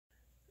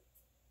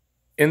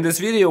In this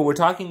video, we're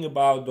talking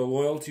about the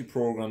loyalty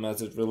program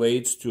as it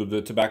relates to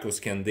the tobacco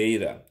scan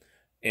data.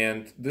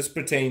 And this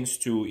pertains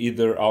to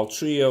either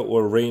Altria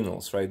or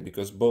Reynolds, right?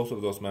 Because both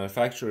of those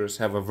manufacturers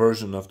have a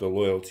version of the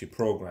loyalty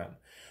program.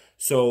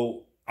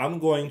 So I'm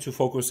going to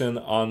focus in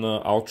on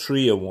the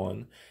Altria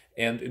one.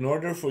 And in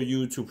order for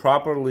you to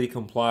properly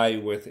comply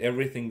with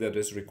everything that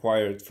is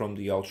required from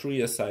the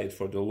Altria side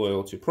for the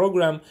loyalty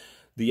program,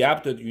 the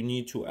app that you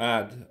need to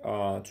add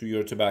to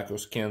your tobacco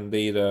scan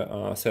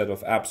data set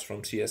of apps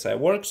from CSI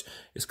Works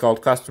is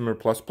called Customer++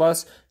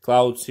 Cloud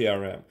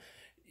CRM.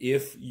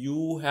 If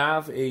you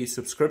have a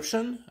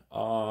subscription,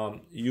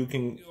 you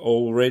can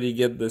already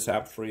get this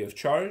app free of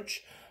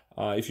charge.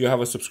 If you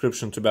have a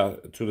subscription to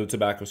the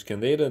tobacco scan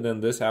data, then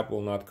this app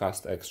will not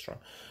cost extra.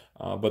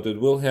 But it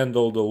will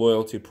handle the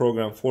loyalty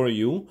program for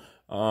you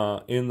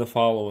in the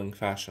following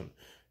fashion.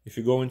 If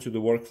you go into the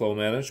workflow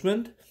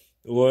management,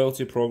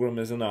 loyalty program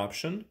is an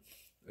option,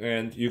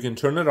 and you can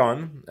turn it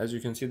on. As you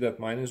can see that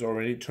mine is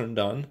already turned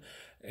on,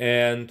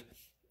 and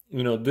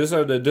these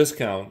are the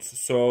discounts.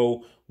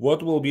 So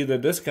what will be the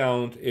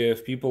discount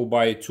if people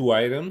buy 2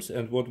 items,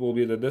 and what will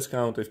be the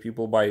discount if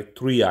people buy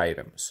 3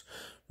 items,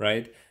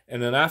 right?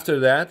 And then after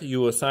that,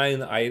 you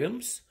assign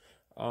items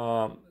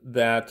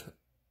that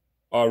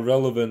are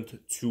relevant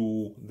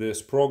to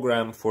this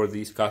program for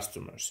these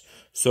customers.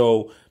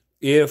 So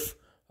if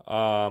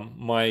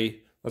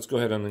let's go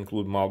ahead and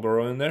include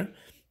Marlboro in there.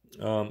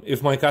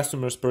 If my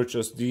customers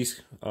purchase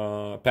these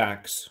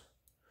packs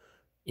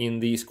in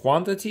these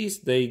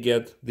quantities, they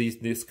get these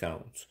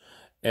discounts.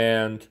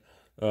 And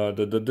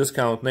the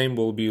discount name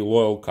will be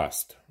Loyal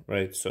Cost,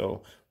 right?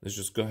 So let's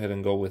just go ahead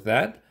and go with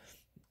that.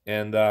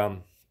 And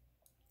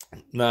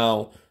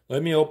now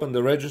let me open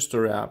the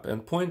Register app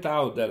and point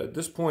out that at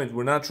this point,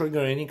 we're not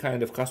triggering any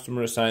kind of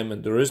customer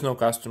assignment. There is no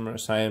customer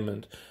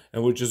assignment,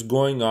 and we're just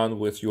going on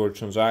with your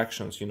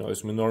transactions,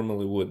 as we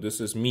normally would. This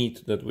is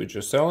meat that we're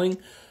just selling,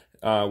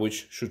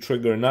 which should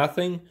trigger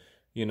nothing.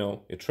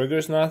 It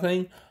triggers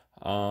nothing.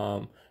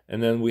 And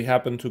then we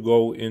happen to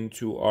go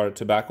into our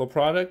tobacco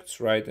products,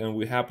 right? And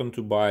we happen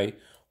to buy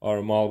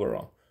our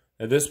Marlboro.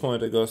 At this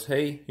point, it goes,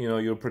 hey,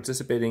 you're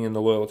participating in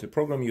the loyalty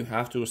program. You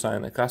have to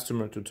assign a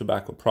customer to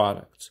tobacco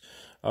products.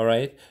 All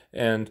right.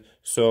 And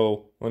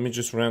so let me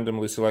just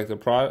randomly select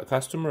a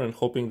customer and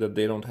hoping that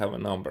they don't have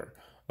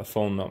a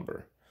phone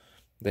number.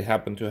 They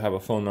happen to have a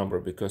phone number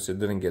because it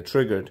didn't get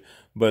triggered.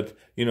 But,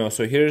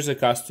 so here's a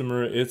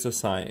customer. It's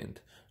assigned.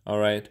 All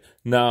right.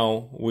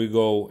 Now we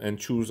go and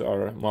choose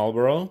our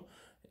Marlboro,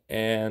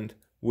 and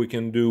we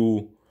can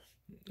do,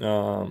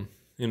 2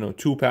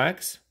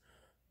 packs.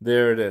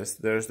 There it is.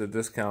 There's the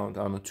discount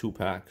on the 2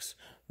 packs,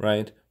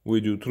 right?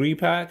 We do 3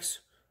 packs.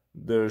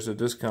 There's a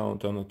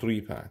discount on the 3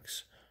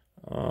 packs.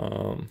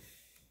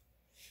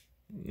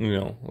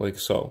 Like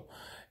so.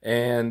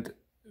 And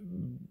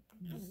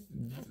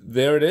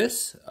there it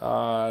is.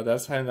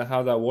 That's kind of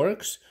how that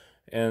works.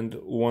 And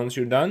once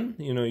you're done,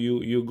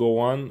 you go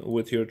on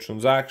with your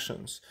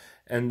transactions.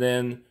 And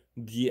then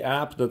the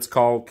app that's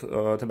called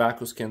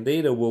Tobacco Scan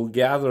Data will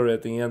gather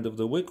at the end of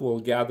the week,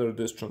 will gather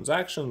this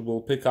transaction,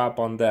 will pick up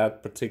on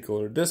that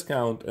particular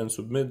discount and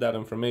submit that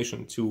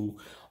information to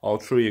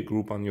Altria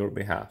Group on your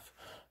behalf.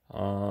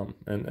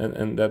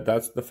 And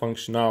that's the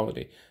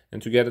functionality.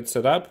 And to get it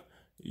set up,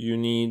 you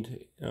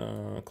need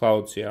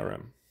Cloud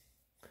CRM.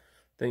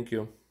 Thank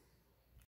you.